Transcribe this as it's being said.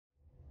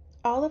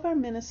All of our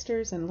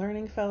ministers and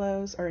learning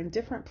fellows are in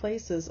different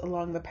places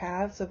along the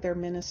paths of their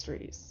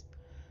ministries.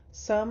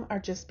 Some are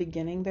just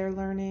beginning their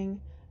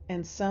learning,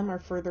 and some are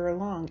further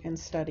along in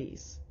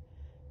studies.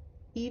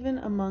 Even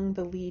among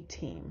the lead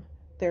team,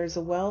 there is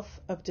a wealth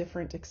of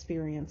different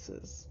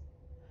experiences.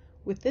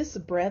 With this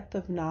breadth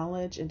of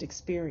knowledge and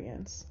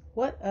experience,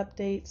 what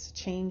updates,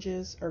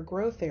 changes, or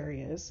growth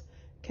areas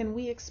can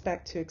we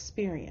expect to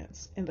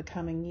experience in the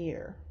coming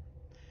year?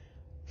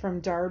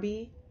 From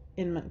Darby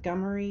in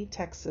Montgomery,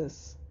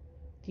 Texas,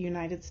 the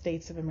United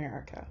States of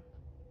America.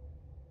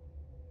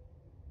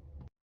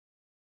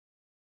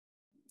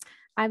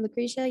 I'm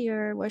Lucretia,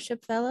 your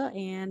worship fellow,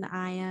 and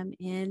I am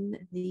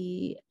in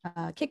the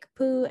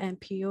Kickapoo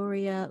and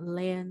Peoria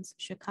lands,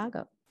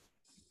 Chicago.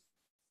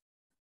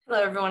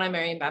 Hello, everyone. I'm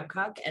Marian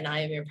Babcock, and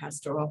I am your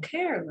pastoral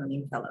care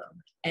learning fellow.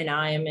 And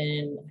I am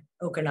in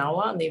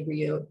Okinawa on the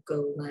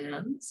Ryoko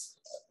lands.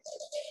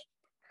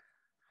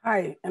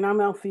 Hi, and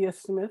I'm Althea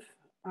Smith.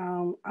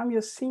 I'm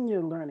your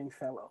senior learning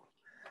fellow,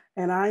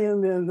 and I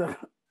am in the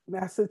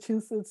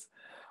Massachusetts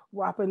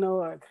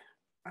Wampanoag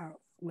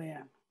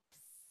land.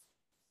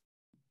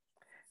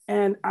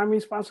 And I'm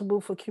responsible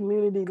for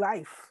community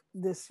life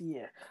this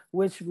year,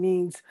 which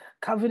means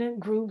covenant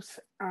groups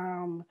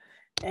and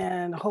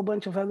a whole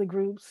bunch of other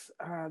groups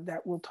that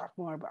we'll talk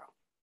more about.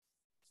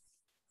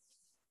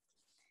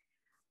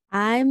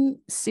 I'm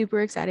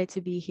super excited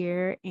to be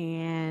here,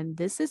 and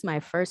this is my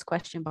first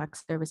question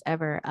box service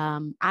ever.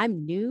 I'm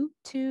new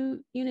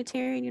to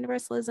Unitarian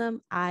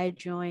Universalism. I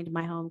joined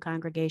my home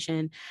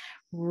congregation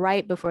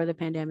right before the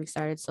pandemic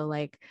started, so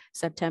like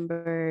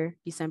September,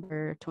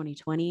 December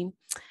 2020.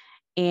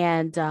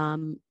 And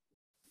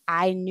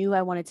I knew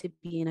I wanted to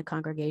be in a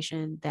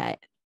congregation that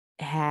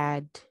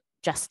had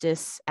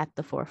justice at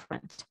the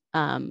forefront.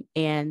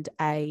 And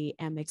I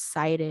am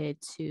excited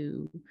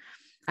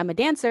I'm a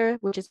dancer,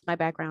 which is my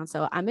background.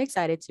 So I'm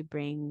excited to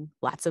bring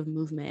lots of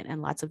movement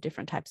and lots of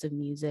different types of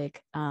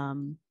music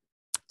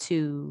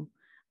to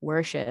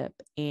worship.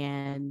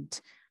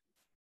 And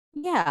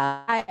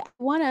yeah, I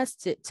want us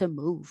to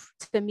move.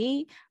 To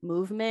me,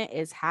 movement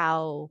is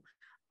how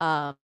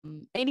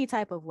any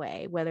type of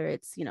way, whether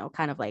it's,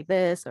 kind of like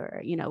this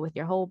or, with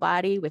your whole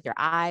body, with your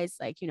eyes,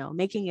 like,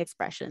 making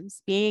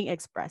expressions, being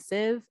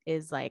expressive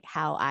is like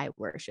how I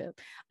worship.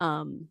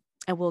 And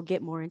we'll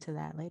get more into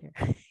that later.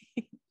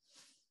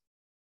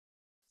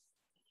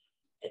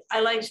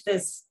 I liked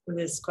this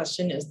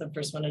question is the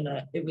first one, and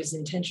it was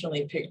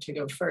intentionally picked to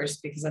go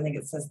first because I think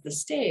it sets the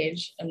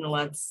stage and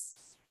lets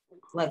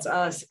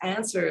us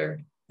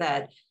answer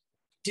that.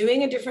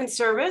 Doing a different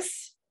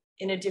service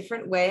in a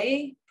different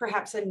way,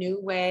 perhaps a new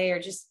way, or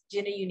just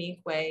in a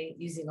unique way,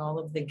 using all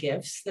of the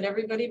gifts that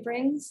everybody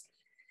brings.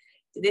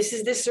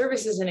 This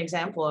service is an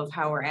example of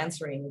how we're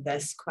answering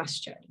this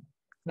question.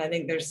 And I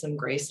think there's some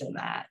grace in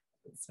that.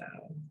 So,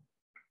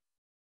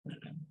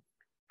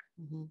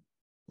 Mm-hmm.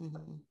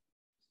 Mm-hmm.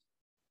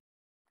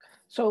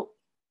 So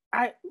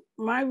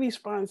my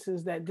response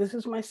is that this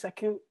is my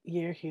second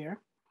year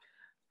here.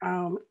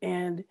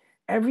 And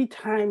every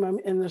time I'm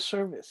in the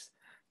service,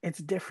 it's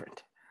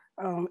different.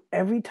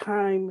 Every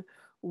time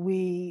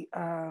we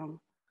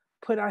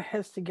put our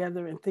heads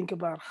together and think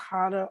about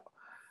how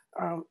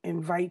to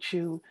invite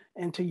you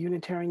into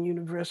Unitarian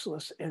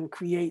Universalists and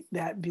create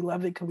that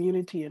beloved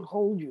community and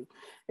hold you,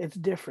 it's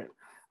different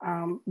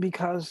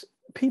because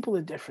people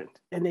are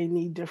different and they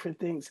need different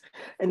things.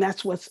 And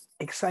that's what's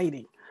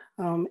exciting.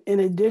 In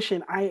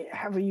addition, I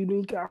have a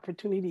unique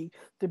opportunity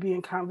to be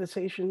in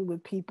conversation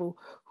with people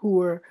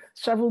who are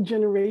several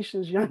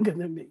generations younger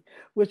than me,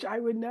 which I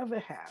would never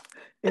have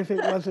if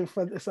it wasn't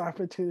for this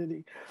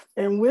opportunity.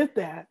 And with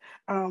that,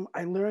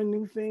 I learn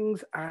new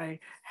things. I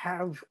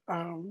have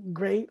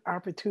great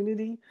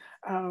opportunity,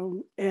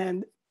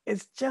 and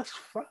it's just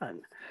fun.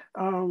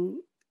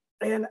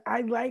 And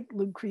I like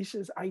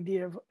Lucretia's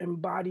idea of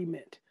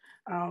embodiment.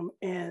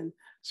 And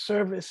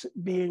service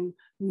being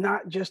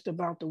not just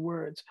about the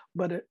words,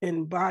 but an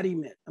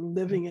embodiment and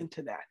living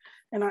into that.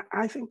 And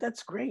I think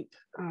that's great.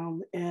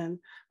 And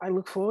I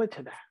look forward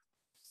to that.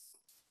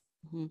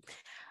 Mm-hmm.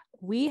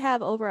 We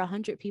have over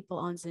 100 people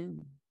on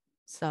Zoom.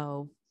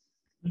 So.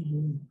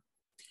 Mm-hmm.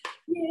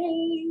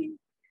 Yay.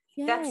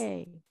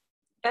 Yay.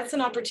 That's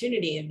an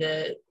opportunity.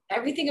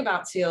 Everything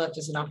about CLF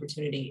is an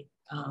opportunity.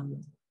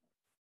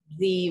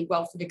 The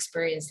wealth of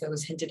experience that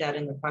was hinted at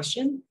in the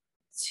question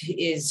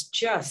is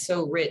just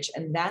so rich,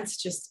 and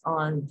that's just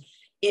on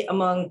it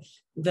among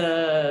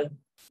the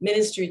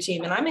ministry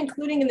team, and I'm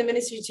including in the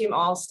ministry team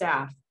all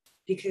staff,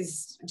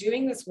 because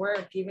doing this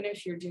work, even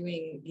if you're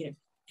doing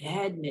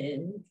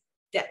admin,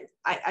 that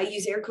I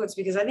use air quotes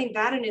because I think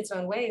that in its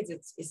own way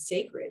is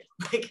sacred.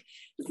 Like,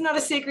 it's not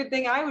a sacred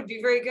thing I would be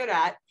very good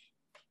at,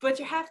 but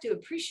you have to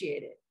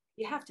appreciate it,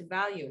 you have to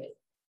value it,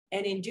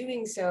 and in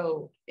doing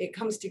so it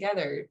comes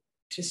together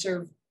to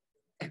serve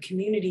a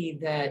community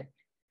that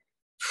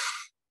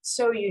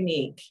so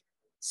unique.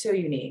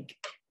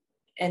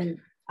 And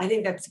I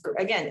think that's,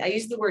 again, I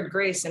use the word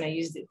grace and I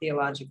used it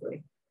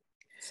theologically.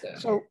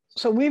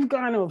 So we've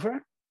gone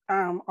over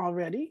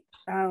already.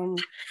 And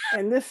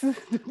this is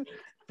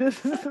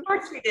This is, of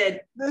course we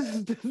did. this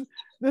is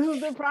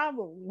the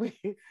problem. We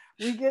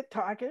get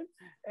talking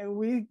and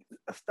we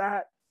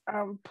start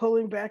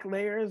pulling back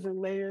layers and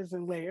layers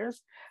and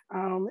layers,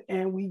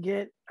 and we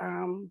get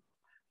caught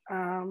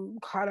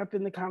up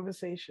in the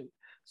conversation.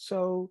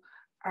 So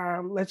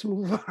let's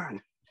move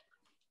on.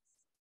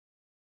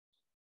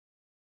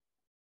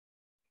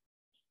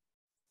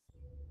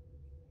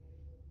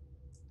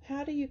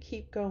 How do you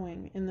keep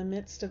going in the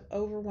midst of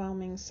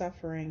overwhelming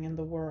suffering in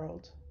the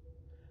world?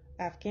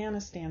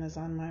 Afghanistan is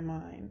on my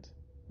mind.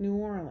 New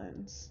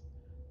Orleans.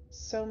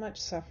 So much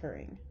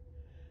suffering.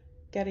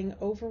 Getting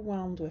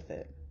overwhelmed with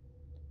it.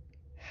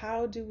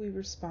 How do we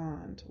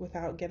respond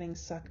without getting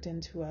sucked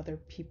into other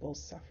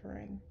people's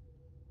suffering?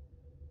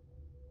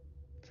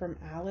 From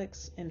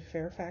Alex in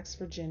Fairfax,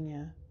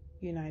 Virginia,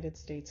 United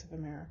States of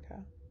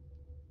America.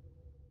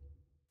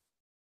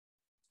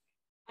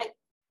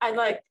 I'd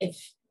like,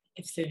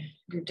 if the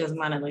group doesn't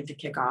mind, I'd like to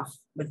kick off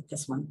with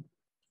this one.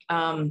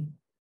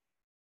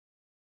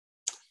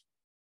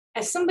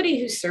 As somebody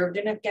who served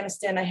in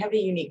Afghanistan, I have a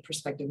unique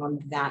perspective on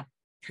that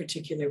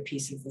particular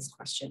piece of this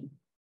question.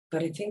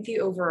 But I think the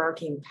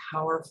overarching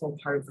powerful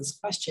part of this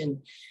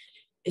question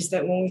is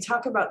that when we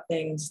talk about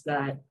things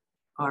that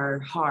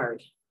are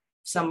hard,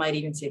 some might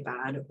even say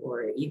bad,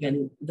 or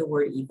even the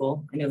word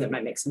evil. I know that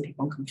might make some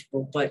people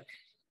uncomfortable, but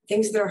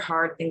things that are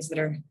hard, things that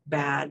are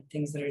bad,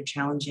 things that are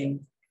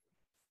challenging,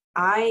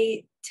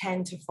 I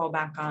tend to fall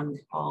back on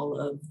all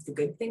of the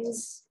good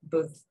things,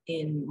 both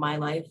in my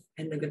life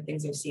and the good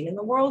things I've seen in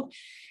the world.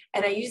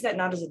 And I use that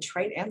not as a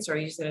trite answer, I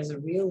use that as a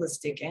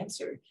realistic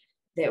answer,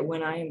 that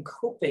when I am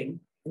coping,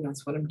 and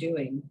that's what I'm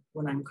doing,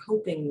 when I'm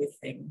coping with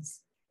things,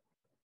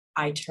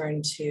 I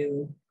turn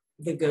to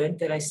the good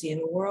that I see in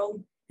the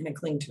world and I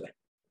cling to it.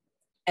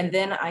 And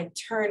then I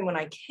turn when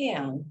I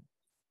can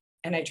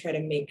and I try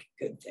to make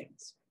good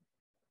things.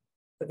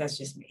 But that's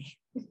just me.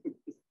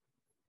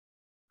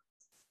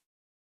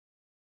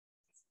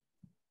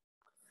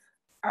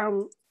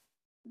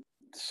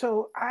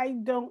 So I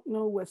don't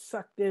know what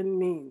sucked in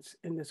means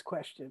in this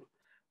question,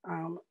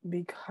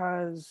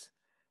 because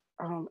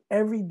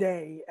every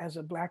day as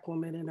a Black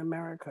woman in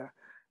America,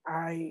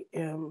 I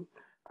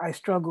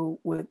struggle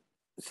with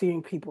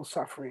seeing people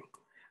suffering.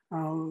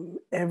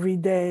 Every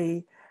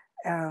day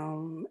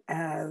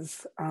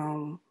as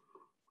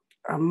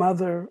a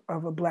mother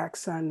of a Black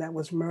son that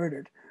was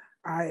murdered,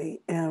 I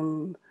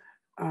am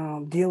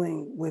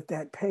dealing with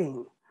that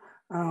pain.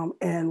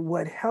 And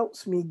what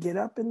helps me get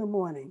up in the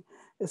morning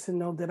is to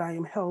know that I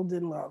am held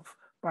in love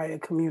by a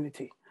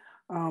community.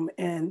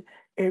 And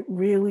it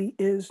really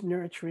is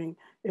nurturing.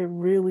 It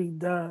really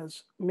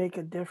does make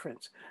a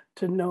difference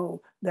to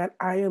know that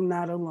I am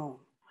not alone,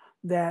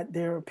 that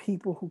there are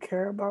people who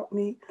care about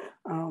me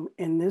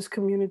in this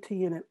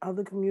community and in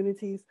other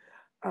communities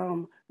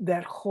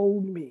that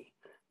hold me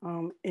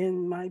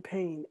in my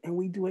pain, and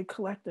we do it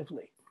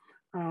collectively.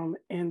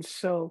 And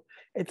so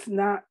it's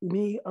not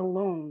me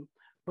alone,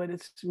 but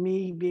it's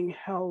me being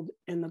held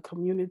in the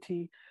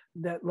community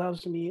that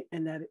loves me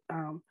and that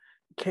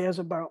cares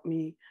about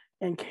me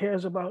and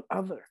cares about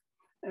others,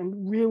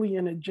 and really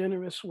in a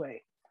generous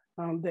way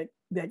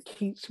that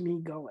keeps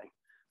me going.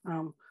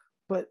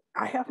 But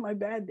I have my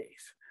bad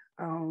days,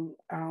 and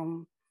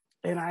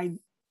I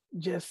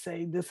just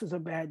say this is a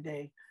bad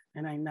day,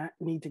 and I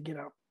need to get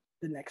up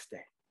the next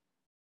day.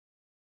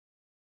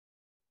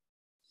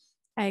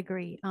 I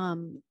agree.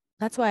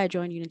 That's why I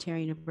joined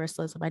Unitarian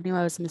Universalism. I knew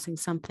I was missing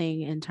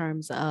something in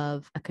terms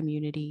of a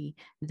community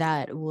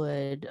that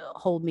would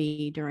hold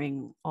me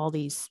during all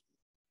these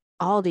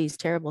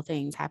terrible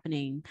things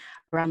happening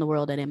around the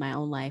world and in my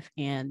own life.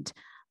 And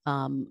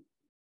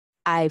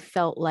I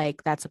felt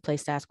like that's a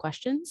place to ask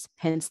questions,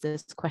 hence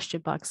this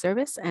question box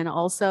service, and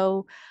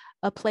also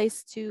a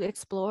place to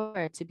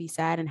explore, to be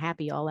sad and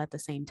happy all at the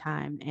same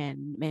time,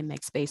 and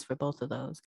make space for both of those.